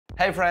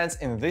Hey friends,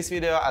 in this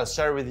video I'll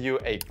share with you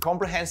a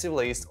comprehensive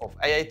list of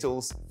AI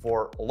tools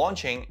for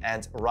launching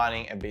and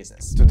running a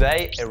business.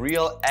 Today, a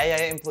real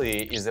AI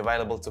employee is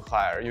available to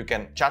hire. You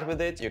can chat with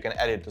it, you can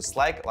add it to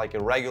Slack like a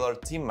regular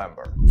team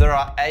member. There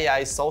are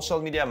AI social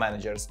media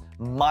managers,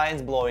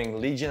 mind-blowing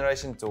lead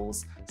generation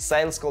tools,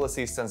 sales call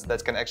assistants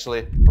that can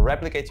actually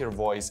replicate your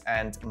voice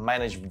and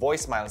manage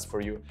voicemails for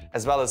you,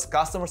 as well as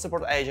customer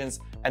support agents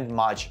and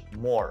much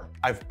more.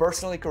 I've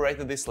personally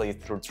curated this list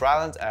through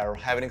trial and error,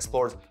 having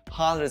explored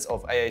hundreds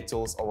of AI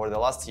tools over the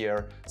last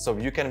year, so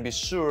you can be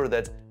sure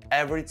that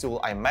every tool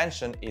I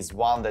mention is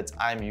one that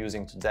I'm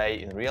using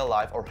today in real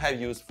life or have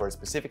used for a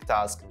specific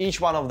task.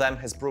 Each one of them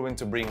has proven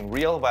to bring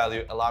real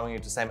value, allowing you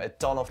to save a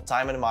ton of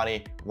time and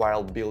money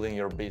while building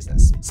your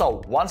business.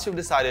 So once you've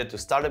decided to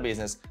start a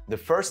business, the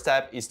first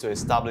step is to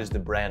establish the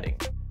branding.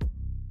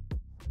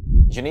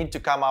 You need to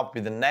come up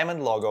with a name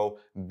and logo,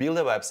 build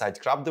a website,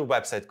 craft the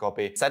website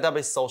copy, set up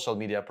a social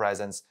media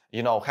presence,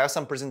 have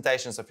some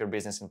presentations of your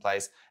business in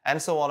place,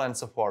 and so on and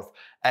so forth.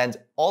 And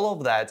all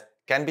of that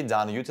can be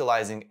done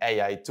utilizing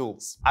AI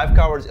tools. I've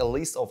covered a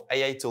list of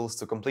AI tools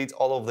to complete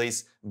all of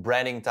these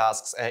branding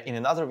tasks in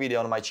another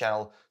video on my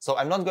channel, so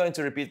I'm not going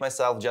to repeat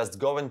myself, just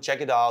go and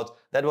check it out.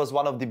 That was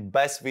one of the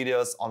best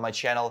videos on my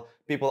channel.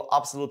 People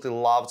absolutely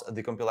loved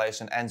the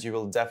compilation and you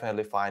will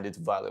definitely find it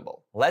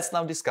valuable. Let's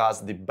now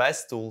discuss the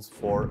best tools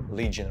for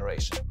lead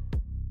generation.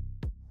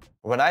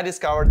 When I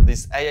discovered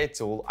this AI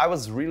tool, I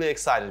was really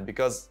excited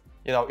because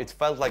it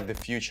felt like the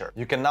future.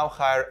 You can now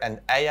hire an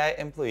AI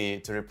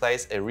employee to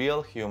replace a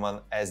real human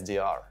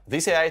SDR.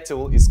 This AI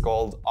tool is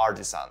called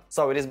Artisan.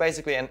 So it is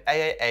basically an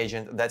AI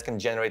agent that can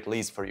generate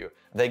leads for you.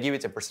 They give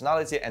it a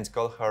personality and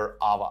call her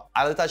Ava.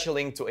 I'll attach a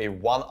link to a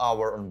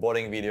 1-hour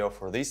onboarding video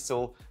for this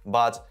tool,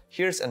 but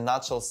here's a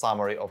nutshell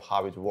summary of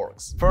how it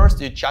works.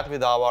 First, you chat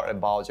with Ava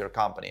about your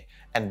company,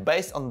 and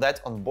based on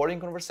that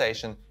onboarding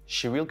conversation,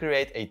 she will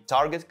create a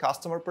target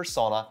customer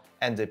persona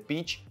and a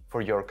pitch for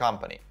your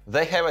company.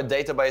 They have a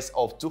database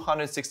of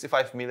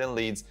 265 million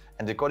leads,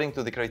 and according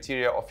to the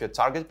criteria of your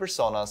target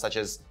persona, such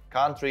as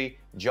country,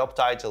 job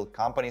title,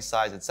 company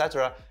size,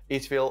 etc.,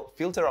 it will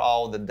filter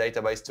out the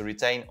database to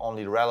retain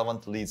only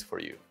relevant leads for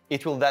you.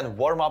 It will then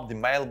warm up the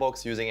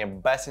mailbox using a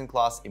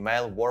best-in-class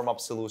email warm-up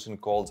solution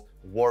called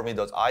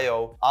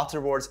warmy.io.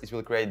 Afterwards, it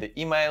will create the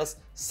emails,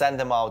 send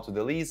them out to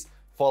the leads,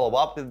 follow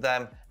up with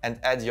them, and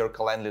add your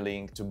Calendly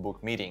link to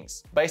book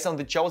meetings. Based on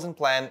the chosen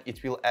plan,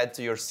 it will add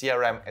to your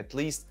CRM at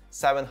least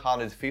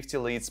 750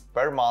 leads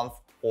per month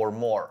or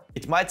more.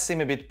 It might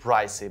seem a bit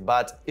pricey,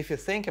 but if you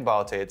think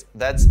about it,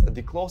 that's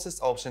the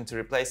closest option to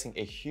replacing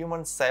a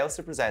human sales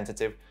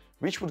representative,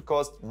 which would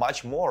cost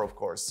much more, of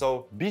course,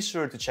 so be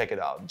sure to check it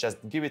out, just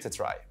give it a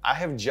try. I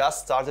have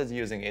just started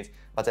using it,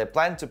 but I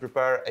plan to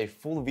prepare a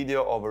full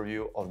video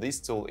overview of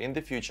this tool in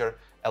the future,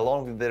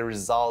 along with the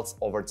results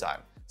over time.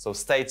 So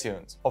stay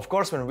tuned. Of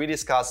course, when we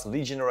discuss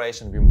lead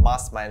generation, we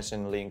must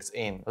mention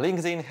LinkedIn.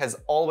 LinkedIn has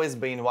always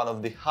been one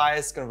of the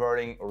highest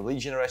converting or lead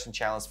generation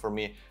channels for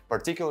me,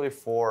 particularly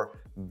for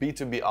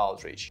B2B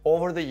outreach.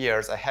 Over the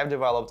years, I have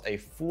developed a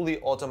fully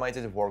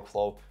automated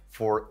workflow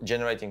for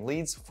generating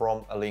leads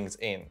from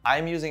LinkedIn.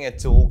 I'm using a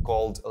tool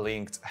called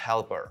Linked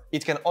Helper.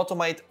 It can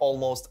automate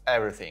almost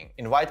everything.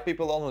 Invite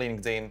people on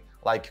LinkedIn,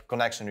 like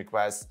connection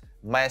requests,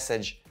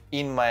 message,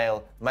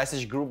 email,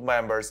 message group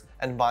members,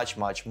 and much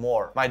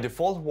more. My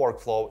default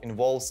workflow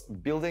involves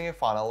building a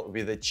funnel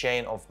with a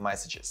chain of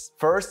messages.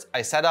 First,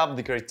 I set up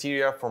the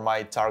criteria for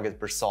my target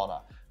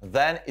persona.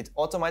 Then it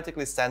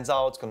automatically sends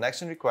out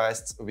connection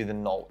requests with a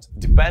note.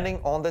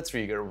 Depending on the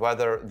trigger,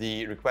 whether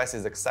the request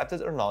is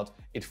accepted or not,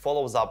 it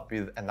follows up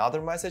with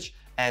another message,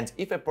 and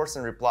if a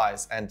person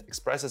replies and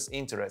expresses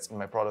interest in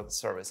my product or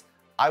service,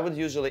 I would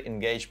usually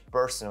engage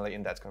personally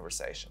in that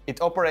conversation.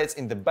 It operates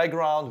in the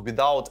background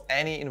without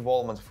any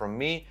involvement from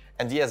me,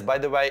 and yes, by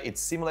the way, it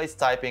simulates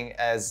typing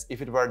as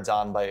if it were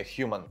done by a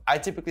human. I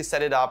typically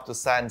set it up to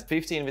send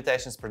 50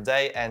 invitations per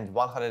day and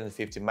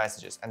 150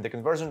 messages, and the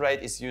conversion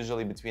rate is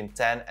usually between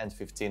 10 and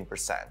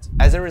 15%.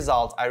 As a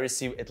result, I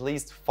receive at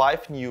least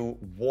 5 new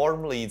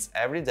warm leads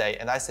every day,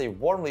 and I say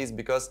warm leads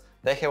because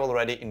they have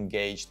already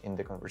engaged in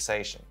the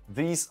conversation.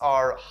 These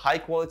are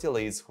high-quality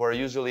leads who are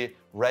usually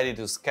ready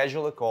to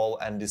schedule a call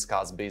and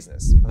discuss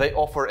business. They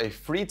offer a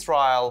free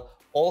trial.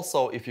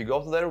 Also, if you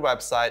go to their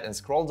website and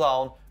scroll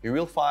down, you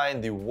will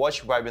find the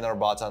Watch Webinar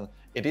button.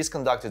 It is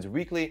conducted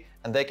weekly,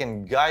 and they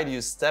can guide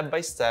you step by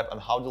step on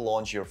how to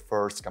launch your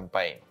first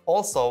campaign.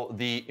 Also,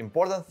 the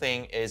important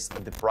thing is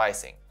the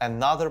pricing.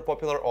 Another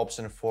popular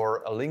option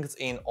for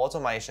LinkedIn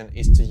automation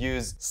is to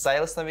use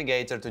Sales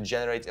Navigator to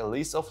generate a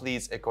list of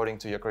leads according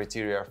to your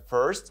criteria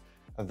first.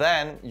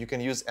 Then you can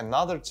use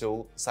another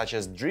tool such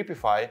as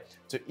Dripify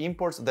to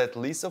import that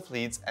list of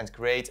leads and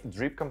create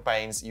drip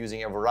campaigns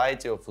using a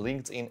variety of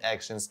LinkedIn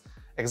actions,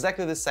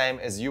 exactly the same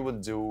as you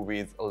would do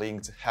with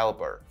Linked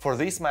Helper. For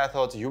this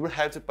method, you will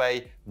have to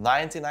pay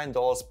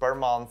 $99 per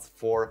month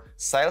for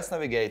Sales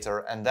Navigator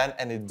and then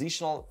an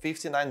additional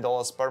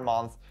 $59 per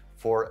month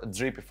for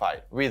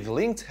Dripify. With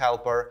Linked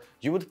Helper,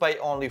 you would pay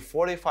only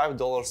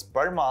 $45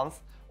 per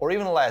month, or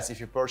even less if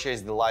you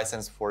purchase the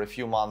license for a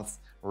few months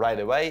right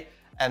away,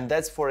 and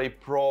that's for a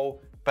Pro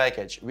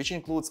package, which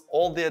includes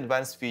all the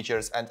advanced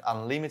features and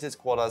unlimited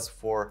quotas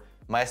for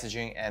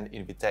messaging and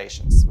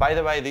invitations. By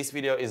the way, this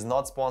video is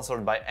not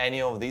sponsored by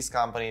any of these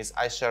companies.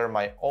 I share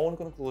my own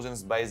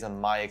conclusions based on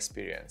my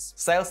experience.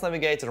 Sales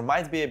Navigator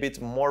might be a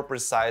bit more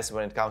precise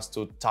when it comes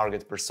to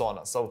target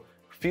persona, so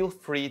feel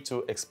free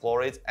to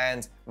explore it.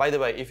 And by the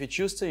way, if you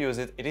choose to use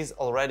it, it is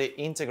already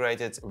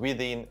integrated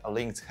within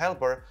Linked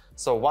Helper.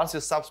 So once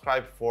you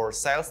subscribe for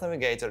Sales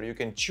Navigator, you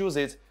can choose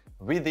it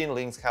within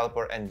Linked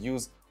Helper and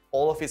use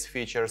all of its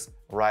features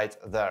right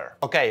there.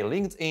 Okay,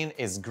 LinkedIn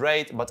is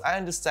great, but I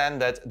understand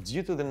that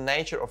due to the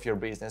nature of your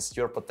business,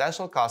 your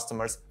potential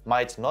customers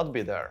might not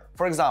be there.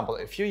 For example,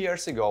 a few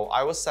years ago,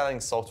 I was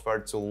selling software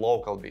to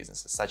local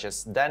businesses such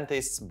as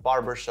dentists,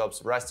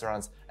 barbershops,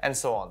 restaurants, and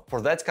so on. For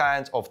that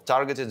kind of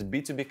targeted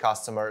B2B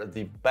customer,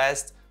 the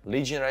best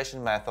lead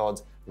generation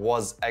method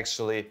was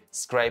actually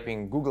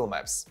scraping Google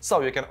Maps.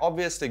 So you can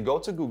obviously go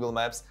to Google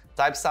Maps,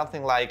 type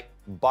something like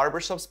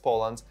barbershops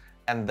Poland,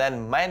 and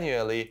then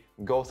manually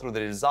go through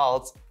the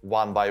results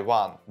one by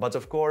one. But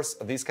of course,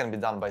 this can be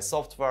done by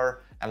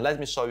software, and let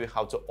me show you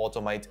how to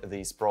automate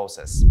this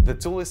process. The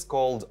tool is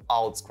called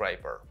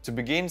Outscraper. To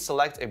begin,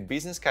 select a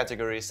business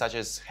category such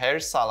as hair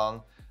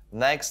salon.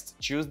 Next,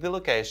 choose the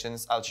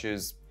locations. I'll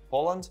choose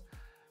Poland,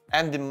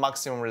 and the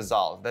maximum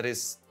result, that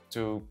is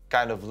to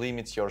kind of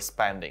limit your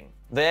spending.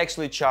 They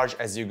actually charge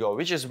as you go,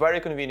 which is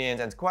very convenient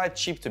and quite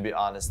cheap, to be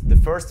honest. The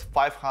first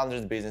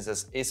 500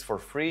 businesses is for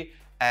free,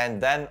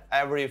 and then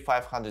every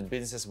 500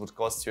 businesses would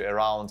cost you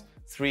around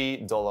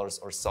 $3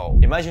 or so.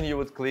 Imagine you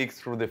would click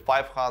through the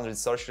 500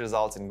 search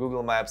results in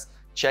Google Maps,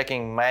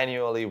 checking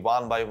manually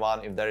one by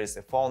one if there is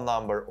a phone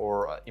number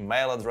or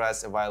email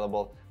address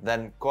available,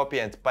 then copy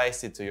and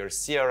paste it to your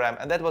CRM.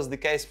 And that was the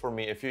case for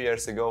me a few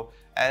years ago,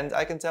 and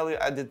I can tell you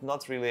I did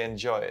not really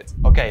enjoy it.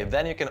 Okay,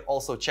 then you can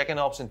also check an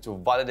option to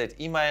validate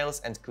emails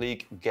and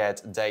click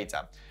Get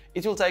Data.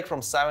 It will take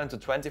from 7 to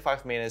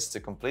 25 minutes to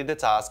complete the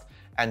task,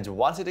 and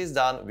once it is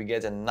done, we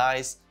get a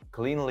nice,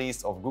 clean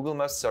list of Google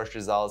Maps search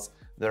results.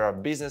 There are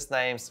business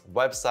names,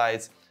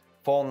 websites,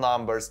 phone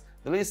numbers.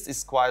 The list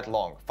is quite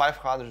long,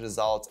 500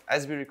 results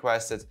as we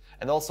requested,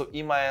 and also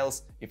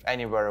emails if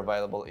any were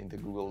available in the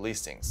Google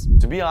listings.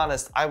 To be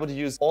honest, I would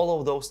use all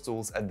of those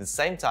tools at the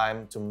same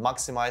time to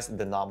maximize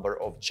the number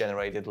of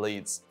generated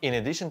leads. In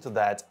addition to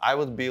that, I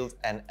would build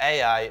an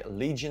AI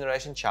lead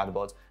generation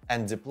chatbot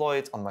and deploy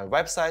it on my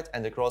website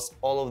and across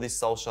all of the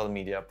social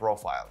media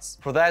profiles.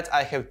 For that,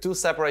 I have two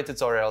separate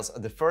tutorials.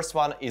 The first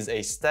one is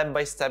a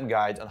step-by-step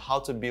guide on how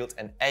to build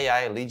an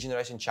AI lead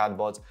generation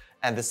chatbot,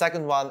 and the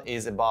second one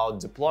is about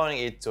deploying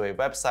it to a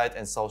website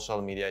and social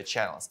media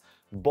channels.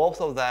 Both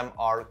of them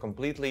are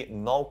completely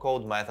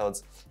no-code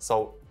methods,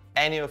 so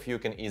any of you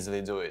can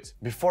easily do it.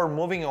 Before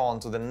moving on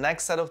to the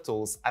next set of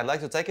tools, I'd like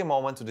to take a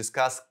moment to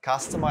discuss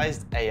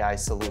customized AI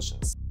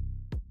solutions.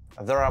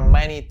 There are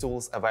many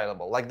tools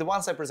available, like the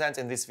ones I present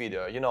in this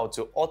video,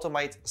 to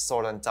automate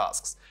certain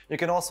tasks. You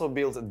can also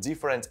build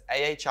different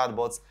AI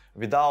chatbots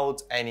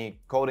without any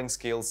coding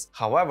skills.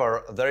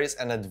 However, there is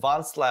an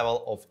advanced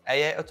level of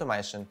AI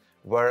automation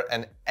where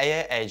an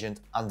AI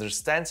agent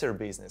understands your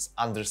business,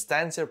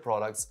 understands your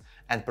products,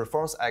 and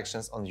performs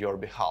actions on your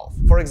behalf.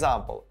 For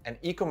example, an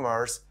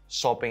e-commerce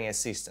shopping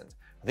assistant.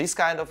 This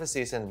kind of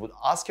assistant would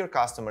ask your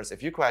customers a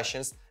few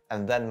questions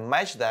and then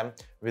match them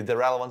with the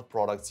relevant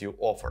products you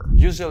offer.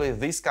 Usually,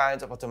 this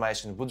kind of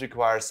automation would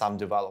require some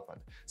development.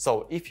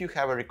 So if you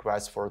have a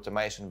request for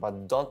automation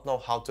but don't know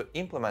how to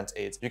implement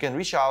it, you can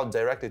reach out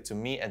directly to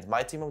me and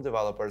my team of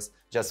developers.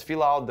 Just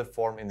fill out the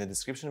form in the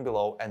description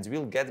below and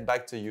we'll get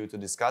back to you to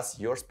discuss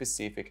your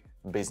specific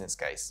business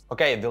case.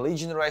 Okay, the lead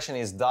generation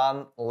is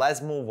done.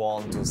 Let's move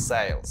on to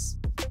sales.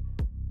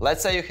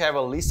 Let's say you have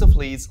a list of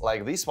leads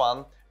like this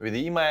one with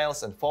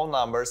emails and phone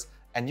numbers,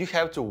 and you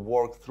have to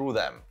work through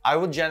them. I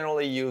would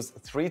generally use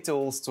 3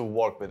 tools to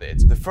work with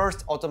it. The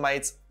first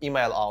automates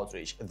email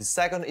outreach, the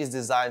second is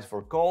designed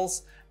for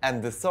calls,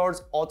 and the third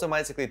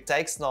automatically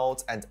takes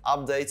notes and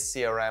updates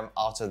CRM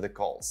after the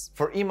calls.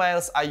 For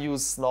emails, I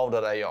use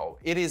Snow.io.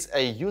 It is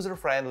a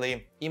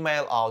user-friendly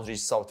email outreach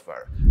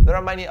software. There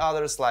are many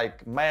others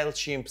like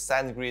MailChimp,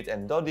 SendGrid,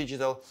 and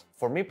 .digital.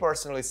 For me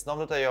personally,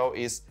 Snow.io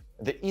is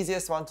the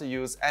easiest one to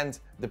use, and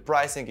the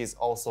pricing is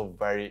also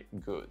very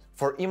good.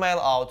 For email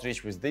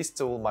outreach with this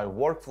tool, my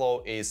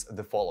workflow is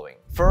the following.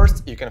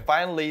 First, you can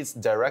find leads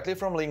directly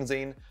from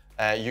LinkedIn.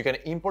 You can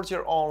import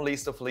your own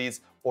list of leads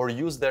or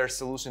use their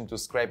solution to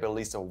scrape a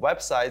list of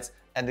websites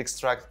and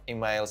extract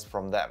emails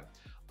from them.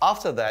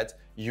 After that,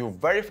 you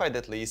verify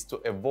that list to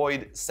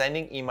avoid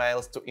sending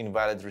emails to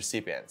invalid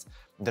recipients.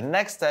 The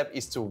next step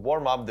is to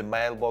warm up the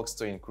mailbox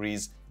to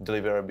increase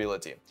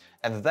deliverability.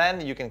 And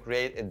then you can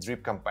create a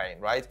drip campaign,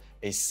 right?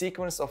 A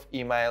sequence of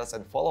emails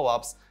and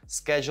follow-ups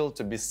scheduled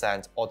to be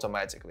sent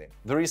automatically.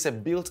 There is a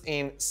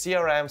built-in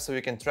CRM, so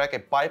you can track a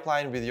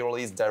pipeline with your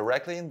leads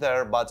directly in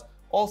there, but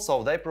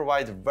also they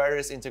provide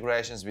various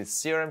integrations with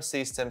CRM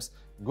systems,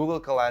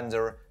 Google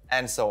Calendar,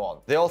 and so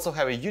on. They also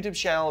have a YouTube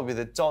channel with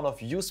a ton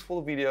of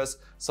useful videos,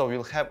 so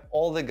you'll have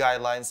all the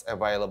guidelines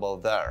available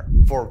there.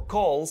 For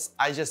calls,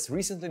 I just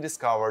recently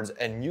discovered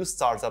a new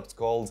startup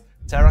called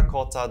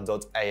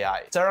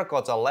Terracotta.ai.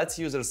 Terracotta lets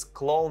users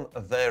clone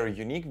their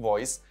unique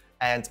voice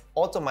and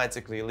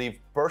automatically leave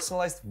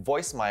personalized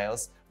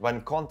voicemails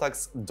when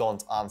contacts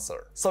don't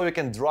answer. So you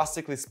can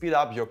drastically speed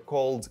up your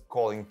cold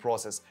calling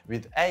process.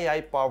 With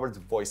AI-powered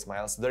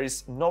voicemails, there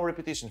is no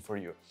repetition for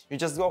you. You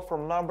just go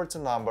from number to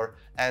number,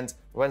 and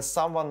when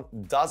someone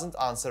doesn't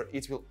answer,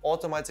 it will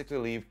automatically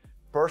leave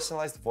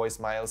personalized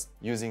voicemails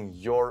using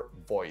your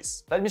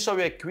voice. Let me show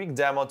you a quick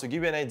demo to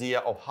give you an idea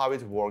of how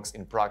it works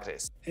in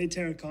practice. Hey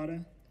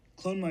Terracotta,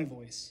 clone my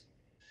voice.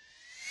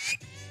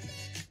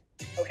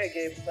 Okay,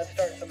 Gabe, let's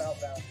start some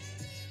outbound.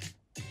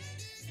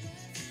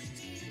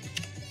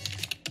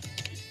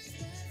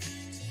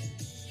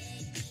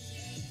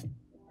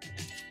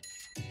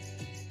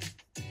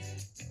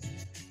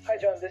 Hi,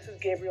 John. This is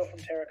Gabriel from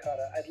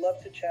Terracotta. I'd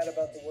love to chat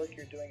about the work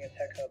you're doing at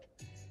Tech Hub.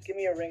 Give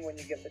me a ring when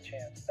you get the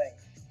chance.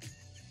 Thanks.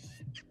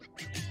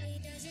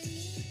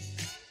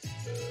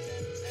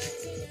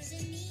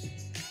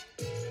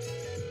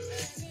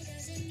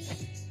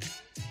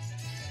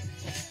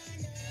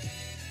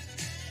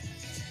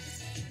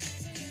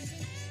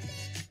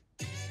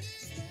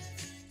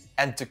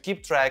 And to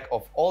keep track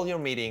of all your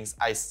meetings,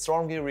 I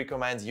strongly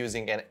recommend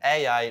using an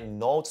AI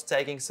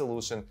note-taking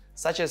solution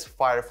such as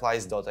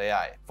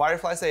Fireflies.ai.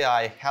 Fireflies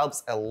AI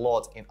helps a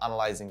lot in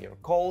analyzing your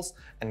calls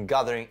and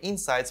gathering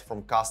insights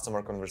from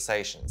customer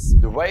conversations.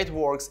 The way it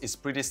works is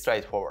pretty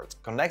straightforward.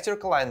 Connect your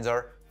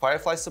calendar.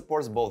 Firefly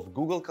supports both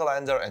Google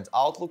Calendar and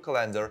Outlook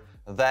Calendar.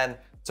 Then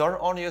turn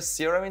on your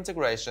CRM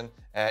integration.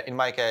 In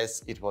my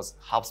case, it was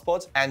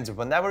HubSpot. And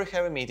whenever you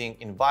have a meeting,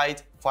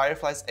 invite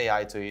Fireflies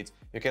AI to it.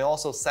 You can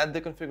also set the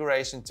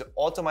configuration to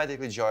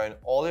automatically join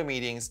all your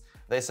meetings.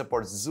 They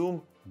support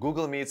Zoom,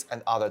 Google Meets,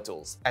 and other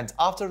tools. And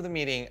after the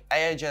meeting,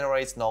 AI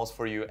generates notes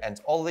for you, and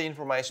all the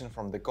information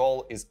from the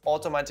call is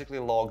automatically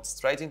logged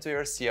straight into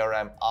your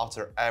CRM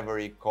after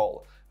every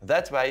call.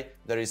 That way,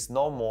 there is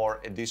no more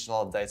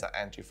additional data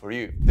entry for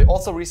you. They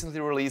also recently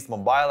released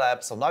mobile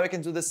app, so now you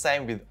can do the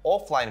same with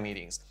offline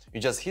meetings. You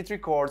just hit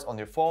record on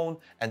your phone,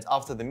 and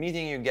after the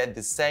meeting you get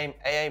the same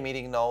AI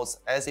meeting notes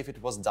as if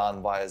it was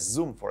done via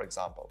Zoom, for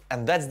example.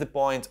 And that's the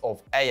point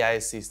of AI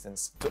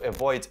assistants, to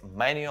avoid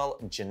manual,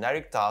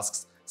 generic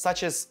tasks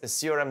such as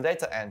CRM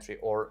data entry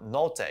or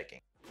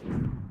note-taking.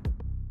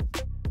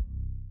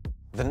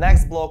 The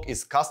next block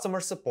is customer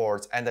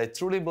support, and I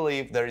truly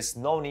believe there is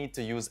no need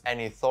to use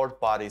any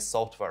third-party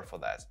software for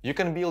that. You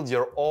can build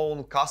your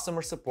own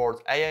customer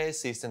support AI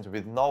assistant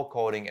with no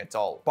coding at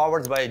all.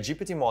 Powered by a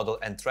GPT model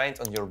and trained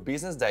on your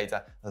business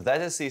data,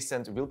 that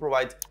assistant will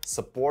provide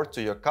support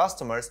to your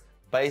customers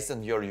based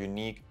on your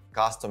unique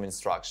custom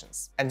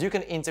instructions. And you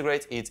can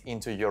integrate it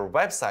into your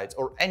website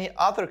or any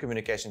other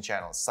communication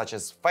channels such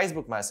as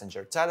Facebook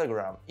Messenger,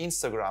 Telegram,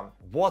 Instagram,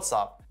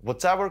 WhatsApp,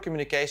 whatever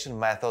communication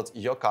method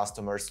your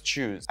customers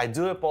choose. I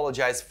do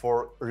apologize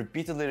for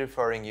repeatedly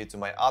referring you to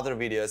my other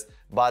videos,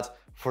 but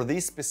for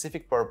this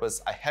specific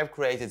purpose, I have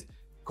created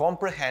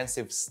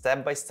comprehensive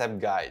step-by-step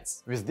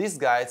guides. With these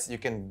guides, you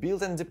can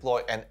build and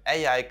deploy an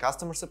AI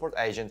customer support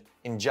agent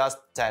in just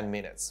 10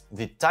 minutes.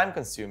 The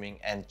time-consuming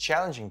and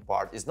challenging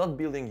part is not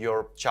building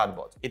your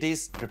chatbot, it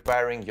is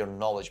preparing your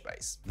knowledge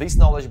base. This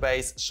knowledge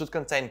base should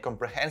contain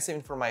comprehensive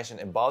information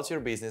about your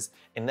business,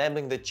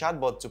 enabling the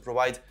chatbot to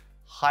provide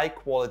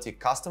high-quality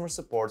customer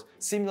support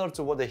similar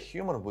to what a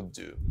human would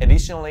do.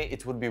 Additionally,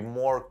 it would be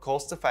more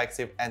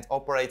cost-effective and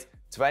operate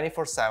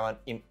 24/7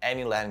 in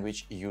any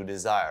language you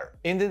desire.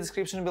 In the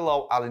description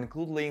below, I'll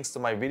include links to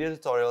my video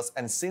tutorials,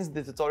 and since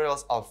the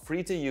tutorials are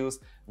free to use,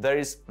 there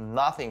is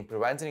nothing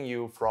preventing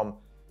you from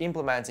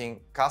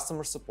implementing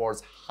customer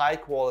support's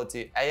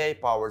high-quality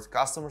AI-powered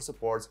customer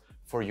support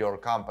for your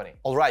company.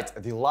 Alright,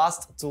 the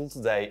last tool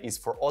today is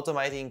for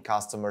automating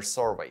customer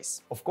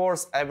surveys. Of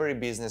course, every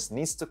business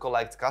needs to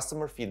collect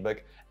customer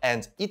feedback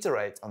and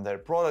iterate on their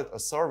product or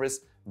service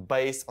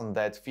based on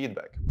that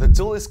feedback. The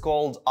tool is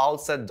called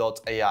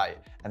Outset.ai,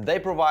 and they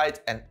provide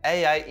an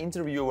AI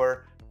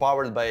interviewer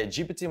powered by a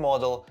GPT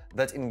model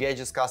that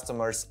engages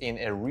customers in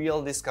a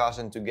real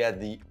discussion to get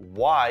the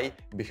why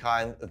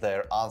behind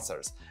their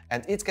answers.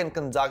 And it can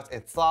conduct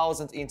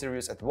 1,000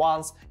 interviews at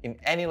once in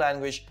any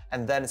language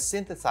and then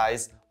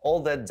synthesize all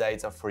that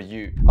data for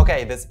you.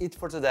 Okay, that's it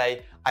for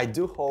today. I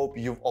do hope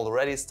you've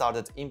already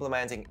started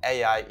implementing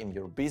AI in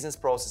your business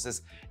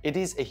processes. It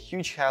is a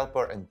huge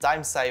helper and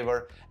time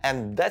saver,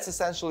 and that's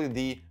essentially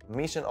the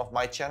mission of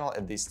my channel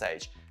at this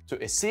stage,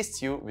 to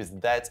assist you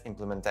with that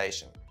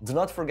implementation. Do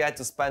not forget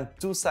to spend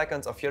 2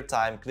 seconds of your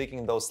time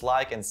clicking those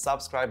like and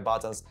subscribe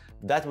buttons.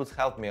 That would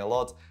help me a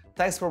lot.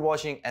 Thanks for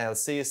watching, and I'll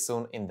see you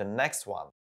soon in the next one.